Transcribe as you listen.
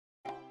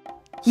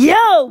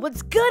Yo,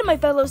 what's good, my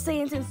fellow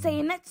Saiyans and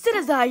Saiyanettes? It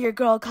is I, your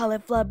girl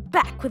Cauliflower,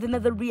 back with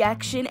another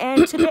reaction,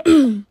 and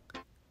today...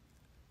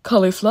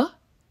 Cauliflower?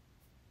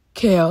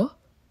 Kale?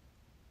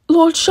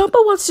 Lord Champa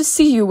wants to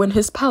see you in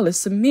his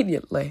palace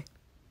immediately.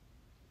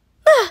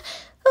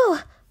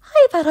 Oh,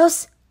 hi,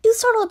 Vados. You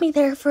startled me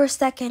there for a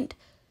second.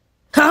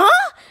 Huh?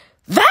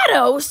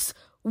 Vados?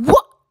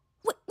 What?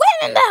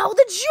 When in the hell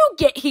did you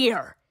get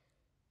here?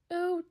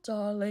 Oh,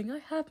 darling, I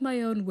have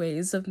my own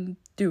ways of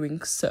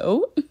doing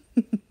so.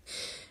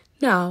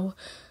 Now,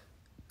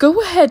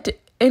 go ahead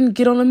and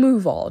get on a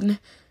move on.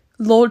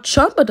 Lord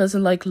Champa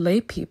doesn't like lay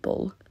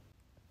people.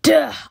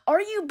 Duh,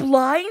 are you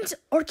blind?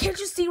 Or can't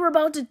you see we're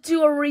about to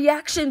do a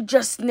reaction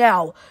just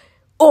now?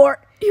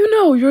 Or... You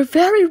know, you're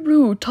very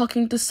rude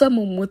talking to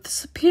someone with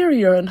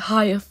superior and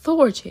high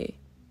authority.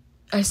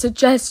 I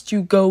suggest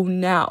you go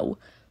now,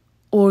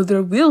 or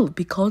there will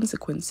be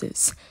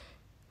consequences.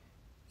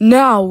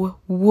 Now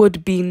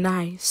would be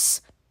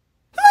nice.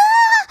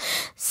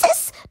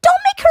 Sis,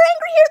 don't make her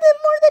angrier than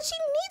more than she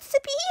needs to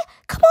be.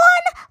 Come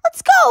on,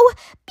 let's go,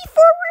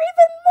 before we're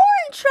even more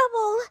in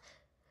trouble.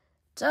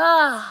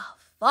 Duh,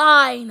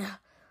 fine.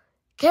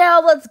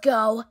 Kale, let's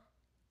go.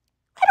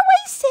 Right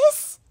away,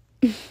 sis.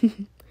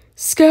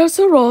 Scares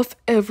her off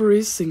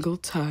every single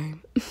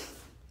time.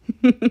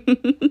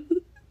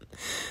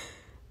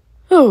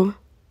 Oh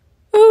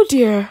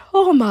dear,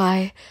 oh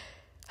my.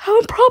 How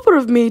improper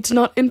of me to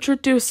not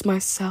introduce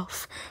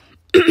myself.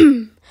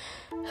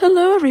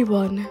 Hello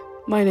everyone,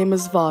 my name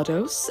is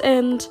Vados,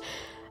 and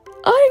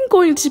I'm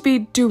going to be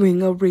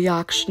doing a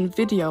reaction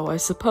video, I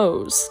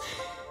suppose.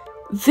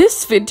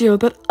 This video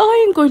that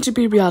I am going to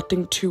be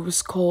reacting to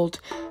is called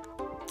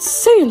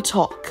SAIYAN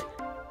Talk,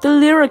 the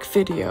lyric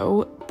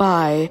video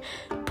by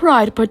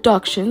Pride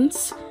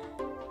Productions,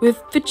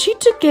 with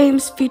Vegeta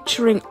Games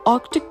featuring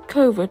Arctic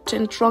Covert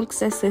and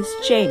Trunks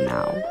SSJ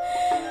now.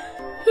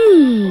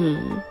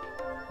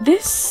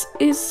 This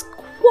is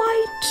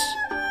quite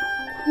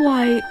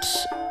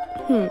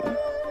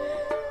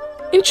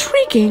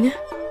intriguing.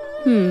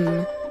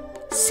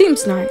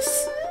 Seems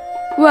nice.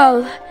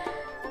 Well,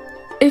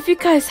 if you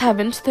guys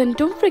haven't, then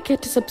don't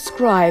forget to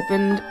subscribe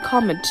and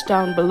comment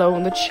down below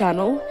on the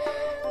channel.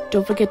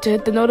 Don't forget to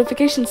hit the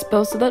notifications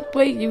bell so that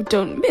way you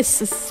don't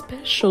miss a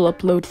special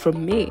upload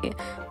from me,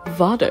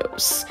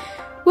 Vados.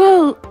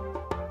 Well,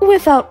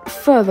 without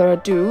further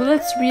ado,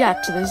 let's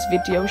react to this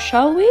video,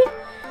 shall we?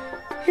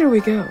 Here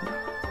we go.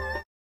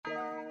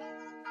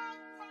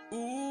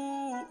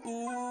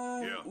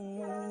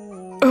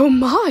 Oh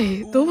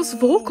my, those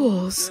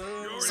vocals.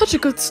 Such a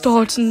good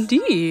start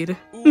indeed.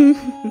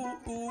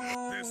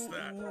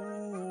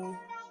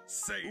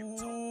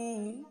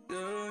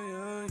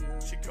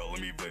 She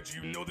calling me veg,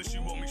 you know that she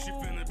want me, she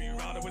finna be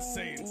riding with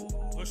Saiyans.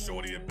 Look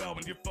shorty about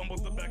when you fumble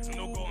the back, so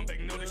no going back,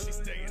 know that she's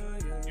staying.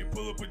 You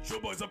pull up with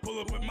your boys, I pull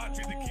up with my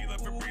tree, tequila,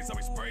 Febreze, how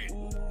we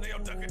spraying. Lay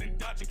out ducking and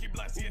dodging, keep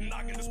blasting and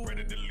knocking, the spread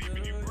of the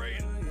leaving you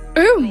praying.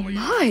 Oh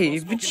my,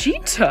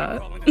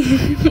 Vegeta.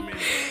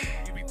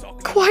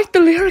 Quite the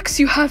lyrics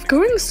you have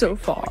going so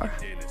far.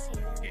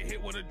 Get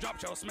hit with a drop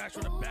shot, smash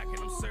with a back, and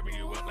I'm serving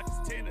you up like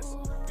it's tennis.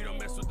 You don't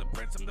mess with the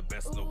prince, I'm the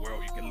best in the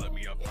world, you can look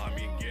me up, find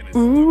me in Guinness.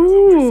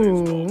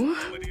 Ooh.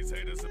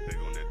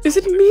 Is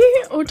it me,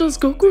 or does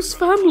Goku's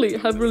family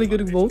have really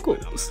good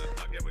vocals?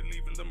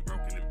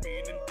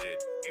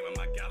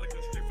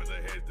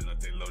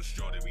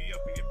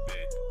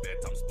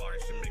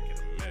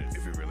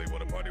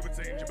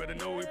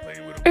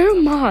 Oh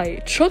my,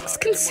 Trunks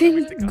can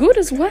sing good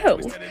as well.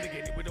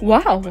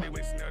 Wow,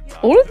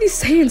 all of these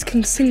Saiyans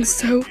can sing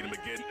so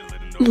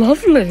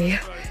lovely.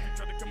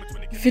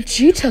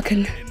 Vegeta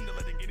can...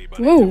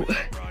 Whoa.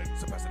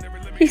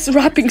 He's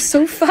rapping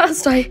so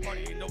fast,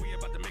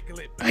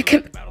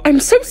 I'm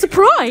so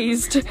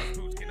surprised!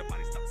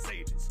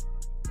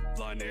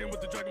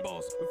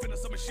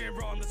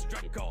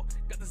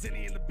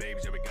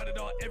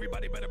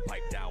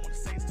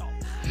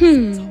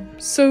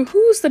 So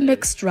who's the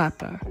next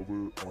rapper?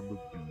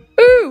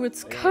 Oh,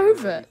 it's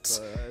Covert.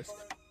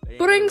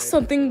 Bring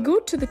something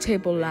good to the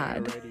table,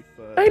 lad.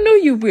 I know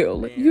you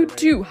will. You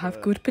do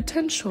have good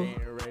potential.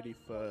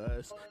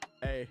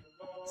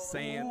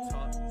 Saying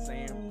talk,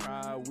 saying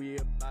pride, we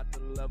about to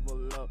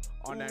level up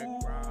on that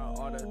grind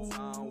all the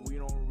time. We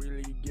don't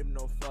really give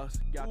no fuss.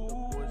 Got the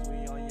boys,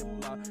 we on your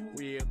block.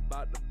 We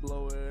about to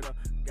blow it up.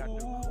 Got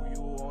the crew,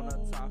 you on the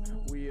top.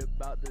 We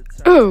about to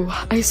turn.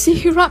 Oh, I see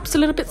he raps a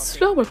little bit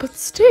slower, but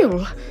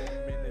still.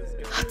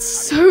 That's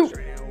so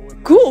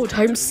good.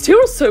 I'm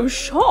still so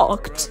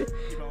shocked.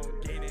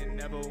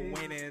 Never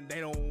winning, they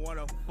don't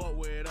wanna fuck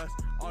with us.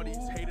 All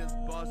these haters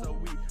buzz up,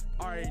 we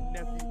alright,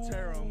 nephew,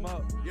 tear them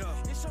up. Yeah.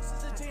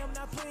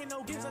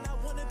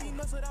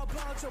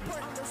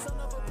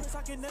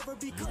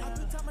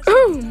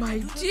 Oh my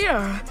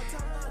dear,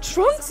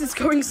 Trunks is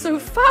going so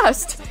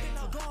fast.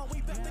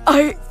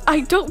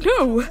 I don't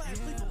know.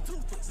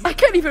 I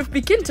can't even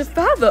begin to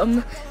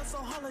fathom.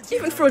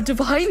 Even for a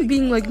divine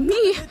being like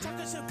me.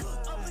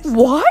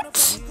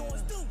 What?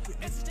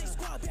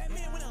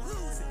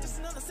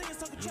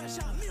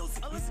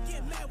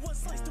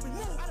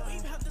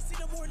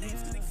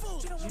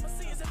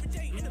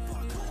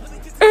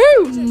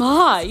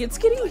 my, it's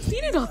getting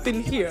heated up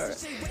in here.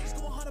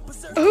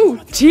 Oh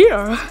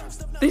dear,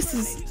 this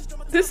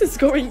is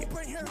going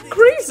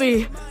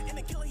crazy.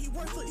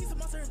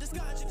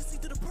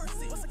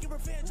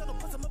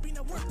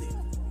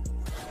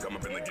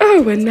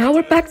 Oh, and now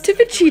we're back to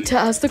Vegeta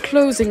as the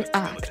closing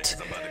act.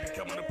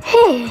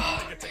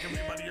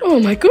 Oh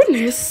my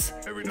goodness,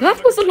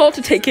 that was a lot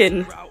to take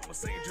in.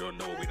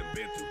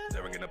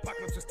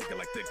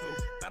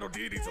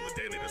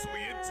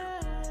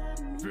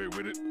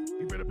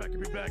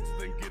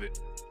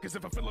 Cause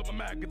if I fill up my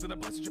mag, then I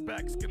blast your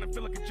back. It's gonna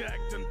feel like a jag,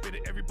 done bit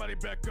it, everybody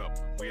back up.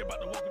 We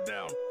about to walk them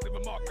down. Leave a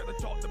mark at the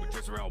talk, then we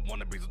chase around.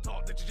 Wannabes will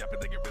talk, that you yapping,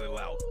 they get really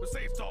loud. But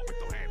say it's talk with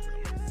no hands, we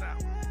don't make a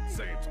sound.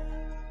 Say it talk.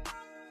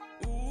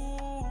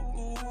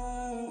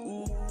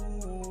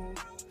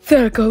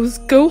 There goes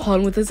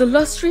Gohan with his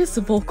illustrious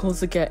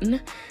vocals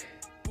again.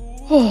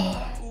 Oh,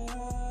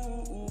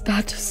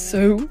 that is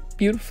so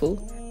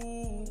beautiful.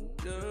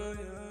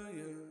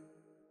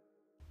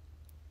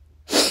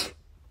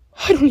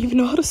 I don't even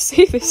know how to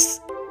say this.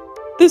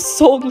 This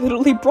song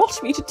literally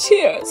brought me to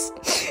tears.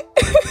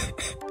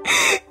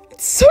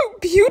 It's so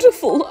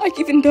beautiful. I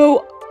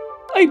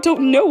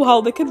don't know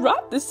how they could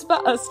rap this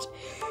fast.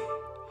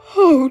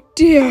 Oh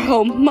dear,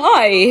 oh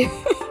my.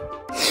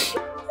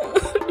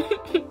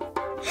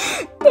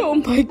 Oh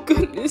my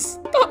goodness,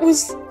 that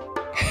was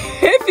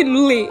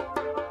heavenly.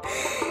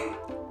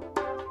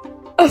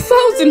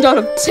 1,000 out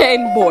of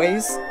 10,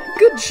 boys.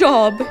 Good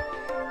job.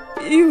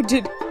 You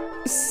did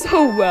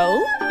so well.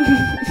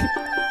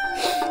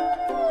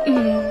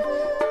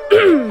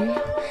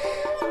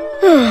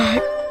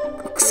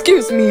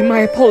 Excuse me, my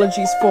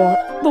apologies for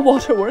the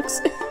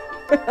waterworks.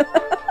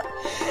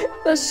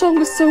 That song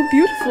was so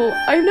beautiful.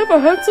 I've never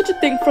heard such a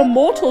thing from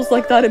mortals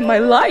like that in my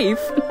life.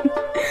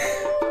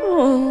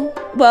 Oh,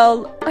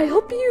 well, I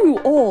hope you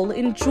all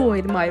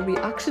enjoyed my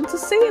reaction to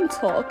Saiyan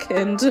Talk,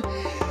 and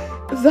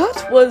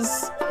that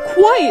was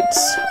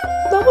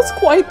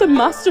quite the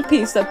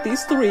masterpiece that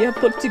these three have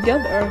put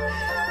together.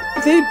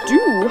 They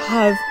do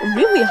have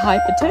really high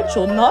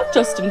potential, not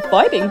just in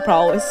fighting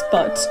prowess,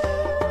 but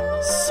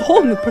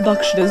song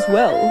production as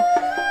well.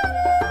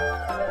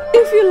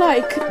 If you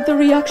like the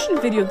reaction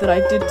video that I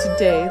did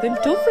today, then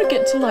don't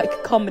forget to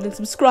like, comment, and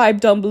subscribe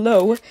down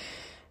below.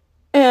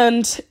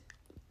 And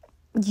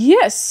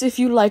yes, if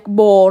you like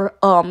more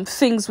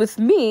things with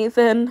me,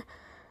 then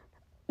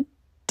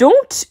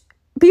don't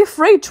be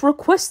afraid to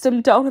request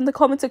them down in the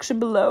comment section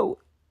below.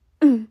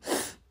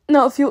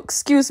 Now, if you'll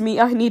excuse me,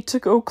 I need to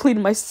go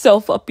clean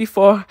myself up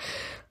before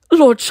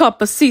Lord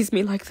Chopper sees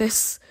me like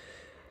this.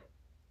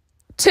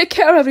 Take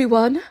care,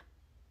 everyone.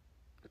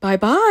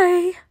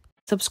 Bye-bye.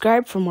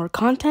 Subscribe for more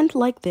content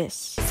like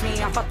this. Piss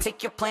me off, I'll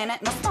take your planet.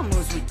 No slow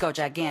moves, we go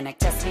gigantic.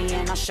 Test me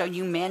and I'll show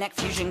you manic.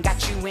 Fusion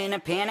got you in a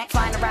panic.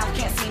 Flying around,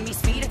 can't see me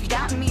speed. If you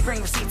doubt me,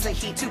 bring receipts of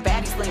heat. Two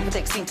baddies linked with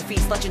extinct to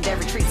feast.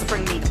 Legendary treats, so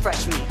bring me the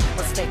fresh meat.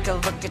 Let's take a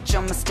look at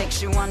your mistakes.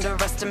 You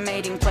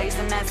underestimating plays,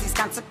 and as these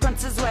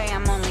consequences weigh,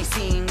 I'm only